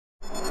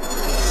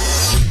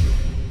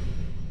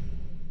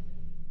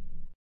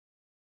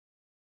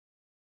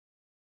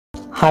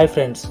Hi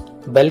friends,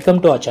 welcome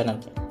to our channel.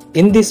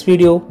 In this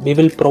video, we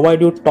will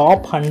provide you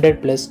top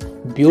 100 plus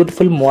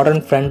beautiful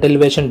modern front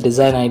elevation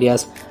design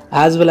ideas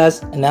as well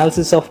as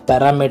analysis of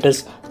parameters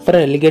for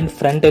an elegant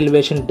front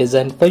elevation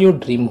design for your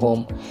dream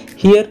home.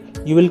 Here,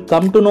 you will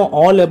come to know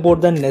all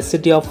about the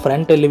necessity of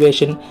front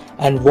elevation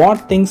and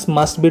what things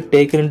must be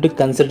taken into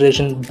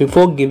consideration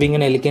before giving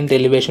an elegant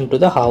elevation to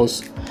the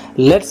house.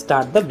 Let's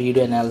start the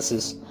video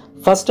analysis.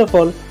 First of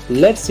all,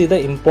 let's see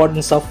the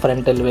importance of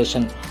front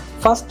elevation.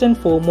 First and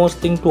foremost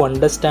thing to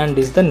understand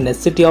is the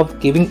necessity of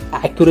giving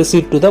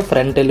accuracy to the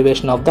front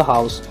elevation of the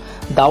house.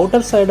 The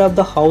outer side of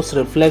the house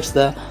reflects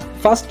the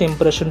first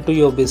impression to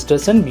your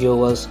visitors and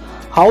viewers.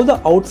 How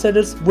the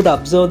outsiders would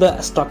observe the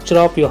structure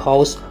of your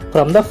house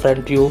from the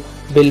front view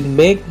will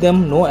make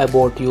them know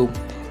about you.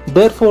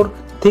 Therefore,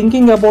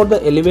 thinking about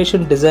the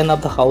elevation design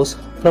of the house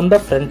from the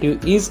front view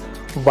is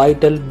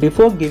vital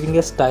before giving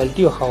a style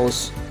to your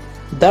house.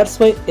 That's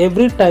why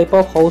every type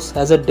of house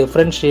has a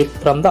different shape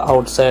from the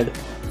outside.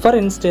 For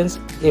instance,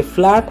 a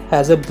flat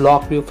has a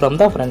block view from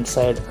the front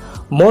side.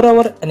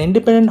 Moreover, an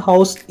independent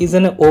house is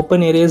an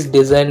open area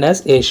designed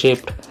as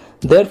A-shaped.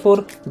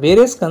 Therefore,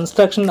 various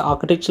construction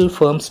architectural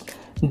firms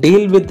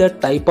deal with the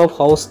type of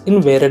house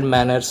in varied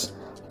manners.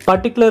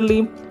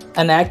 Particularly,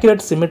 an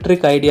accurate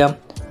symmetric idea,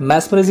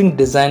 mesmerizing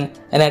design,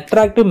 and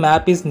attractive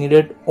map is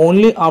needed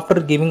only after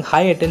giving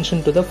high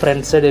attention to the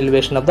front side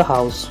elevation of the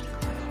house.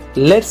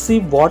 Let's see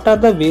what are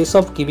the ways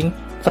of giving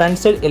front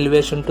side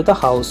elevation to the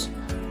house.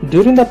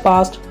 During the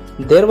past,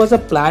 there was a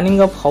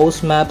planning of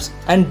house maps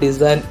and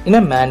design in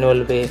a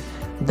manual way.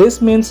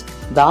 This means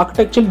the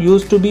architecture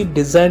used to be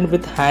designed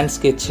with hand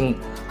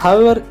sketching.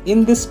 However,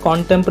 in this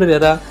contemporary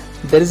era,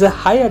 there is a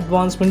high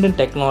advancement in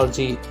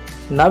technology.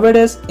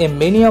 Nowadays,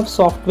 many of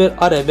software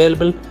are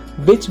available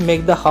which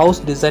make the house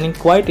designing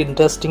quite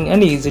interesting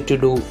and easy to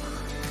do.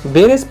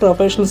 Various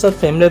professionals are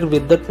familiar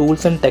with the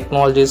tools and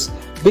technologies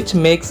which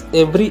makes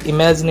every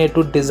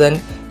imaginative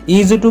design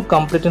easy to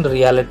complete in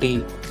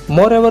reality.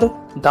 Moreover,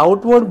 the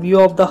outward view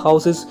of the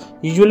house is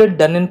usually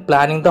done in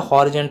planning the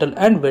horizontal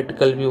and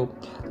vertical view.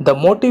 The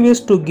motive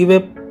is to give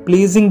a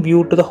pleasing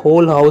view to the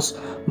whole house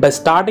by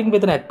starting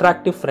with an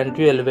attractive front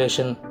view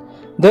elevation.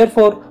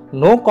 Therefore,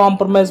 no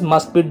compromise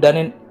must be done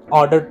in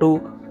order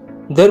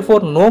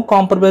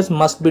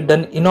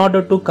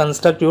to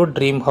construct your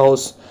dream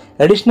house.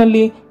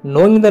 Additionally,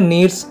 knowing the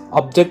needs,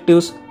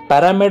 objectives,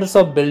 parameters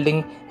of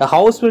building a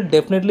house will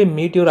definitely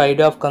meet your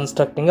idea of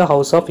constructing a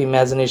house of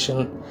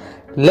imagination.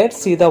 Let's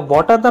see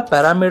what are the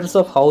parameters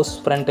of house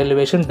front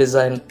elevation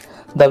design.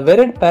 The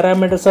varied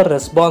parameters are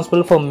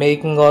responsible for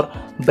making or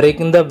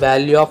breaking the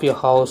value of your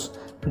house.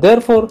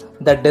 Therefore,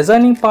 the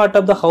designing part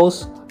of the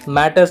house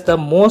matters the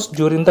most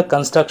during the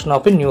construction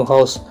of a new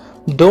house.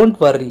 Don't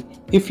worry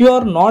if you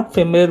are not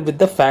familiar with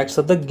the facts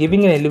of the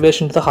giving an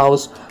elevation to the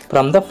house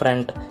from the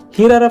front.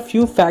 Here are a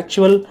few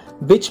factual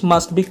which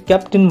must be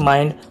kept in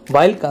mind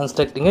while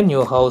constructing a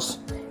new house.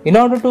 In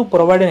order to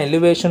provide an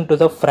elevation to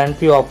the front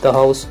view of the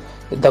house,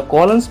 the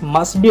columns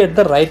must be at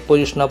the right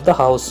position of the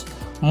house.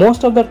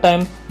 Most of the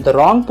time, the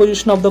wrong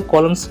position of the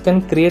columns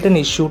can create an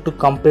issue to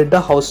complete the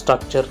house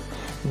structure.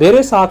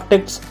 Various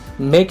architects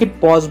make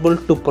it possible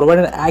to provide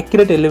an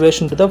accurate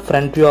elevation to the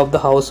front view of the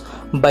house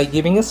by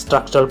giving a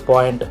structural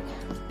point.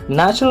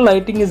 Natural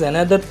lighting is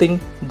another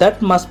thing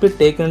that must be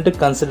taken into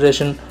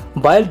consideration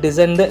while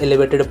designing the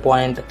elevated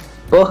point.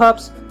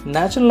 Perhaps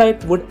natural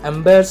light would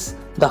embrace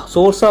the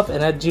source of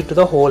energy to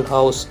the whole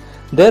house.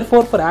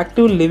 Therefore, for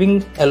active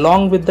living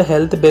along with the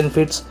health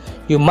benefits,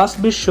 you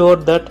must be sure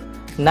that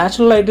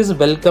natural light is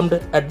welcomed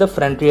at the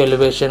front view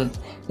elevation.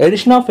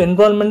 Addition of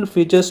environmental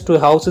features to a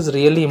house is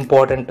really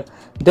important.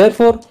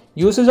 Therefore,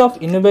 usage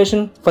of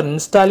innovation for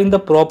installing the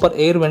proper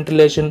air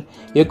ventilation,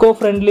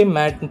 eco-friendly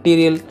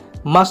material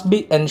must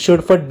be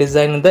ensured for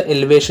designing the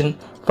elevation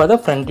for the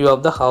front view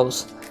of the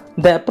house.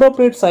 The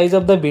appropriate size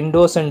of the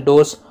windows and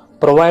doors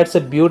provides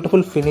a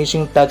beautiful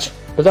finishing touch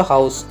to the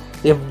house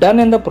if done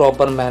in the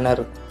proper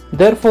manner.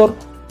 Therefore,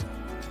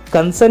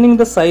 concerning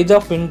the size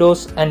of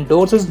windows and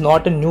doors is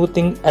not a new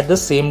thing at the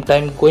same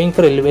time going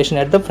for elevation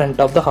at the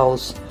front of the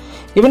house.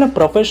 Even a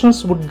professional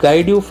would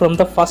guide you from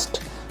the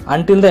first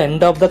until the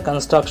end of the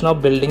construction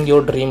of building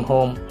your dream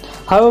home.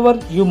 However,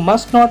 you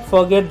must not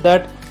forget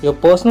that your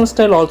personal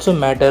style also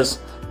matters.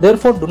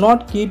 Therefore, do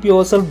not keep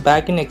yourself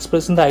back in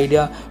expressing the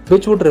idea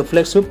which would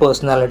reflect your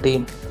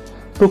personality.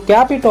 To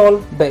cap it all,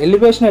 the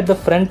elevation at the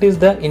front is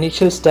the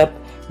initial step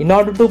in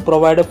order to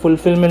provide a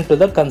fulfillment to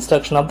the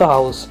construction of the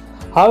house.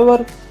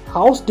 However,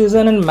 house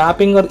design and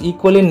mapping are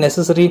equally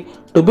necessary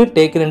to be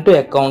taken into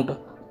account.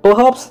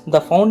 Perhaps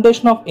the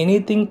foundation of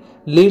anything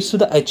leads to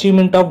the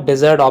achievement of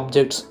desired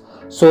objects.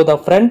 So the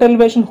front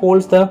elevation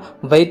holds the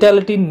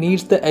vitality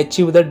needs to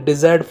achieve the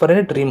desired for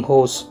a dream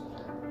house.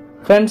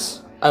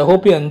 Friends, I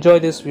hope you enjoy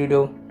this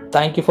video.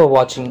 Thank you for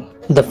watching.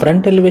 The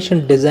front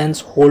elevation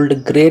designs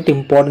hold great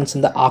importance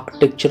in the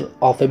architecture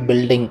of a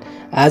building,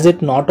 as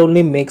it not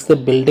only makes the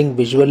building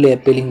visually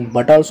appealing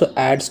but also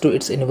adds to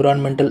its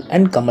environmental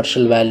and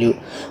commercial value.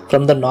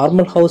 From the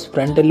normal house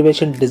front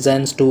elevation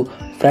designs to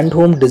front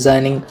home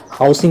designing,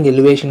 housing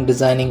elevation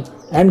designing,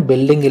 and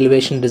building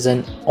elevation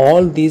design,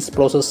 all these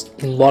processes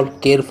involve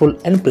careful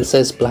and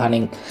precise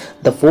planning.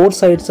 The four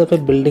sides of a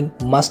building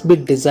must be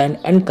designed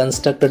and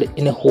constructed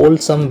in a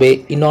wholesome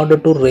way in order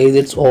to raise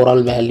its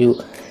overall value.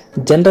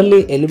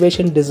 Generally,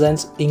 elevation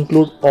designs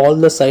include all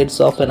the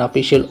sides of an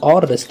official or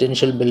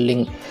residential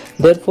building.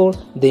 Therefore,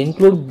 they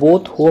include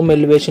both home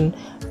elevation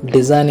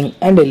designing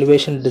and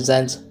elevation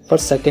designs for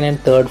second and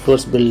third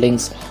floors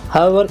buildings.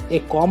 However, a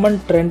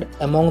common trend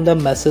among the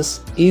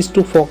masses is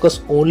to focus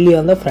only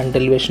on the front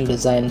elevation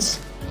designs.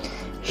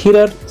 Here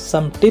are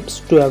some tips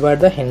to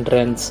avoid the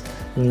hindrance.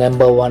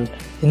 Number 1.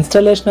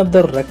 Installation of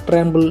the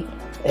rectangle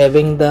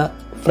awing the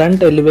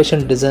front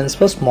elevation designs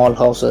for small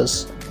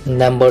houses.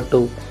 Number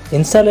 2.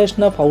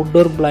 Installation of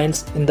outdoor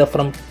blinds in the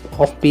front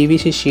of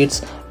PVC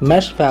sheets,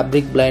 mesh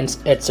fabric blinds,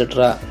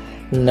 etc.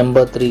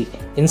 Number 3.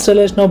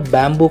 Installation of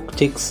bamboo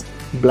chicks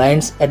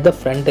blinds at the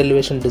front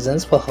elevation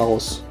designs for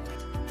house.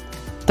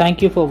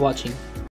 Thank you for watching.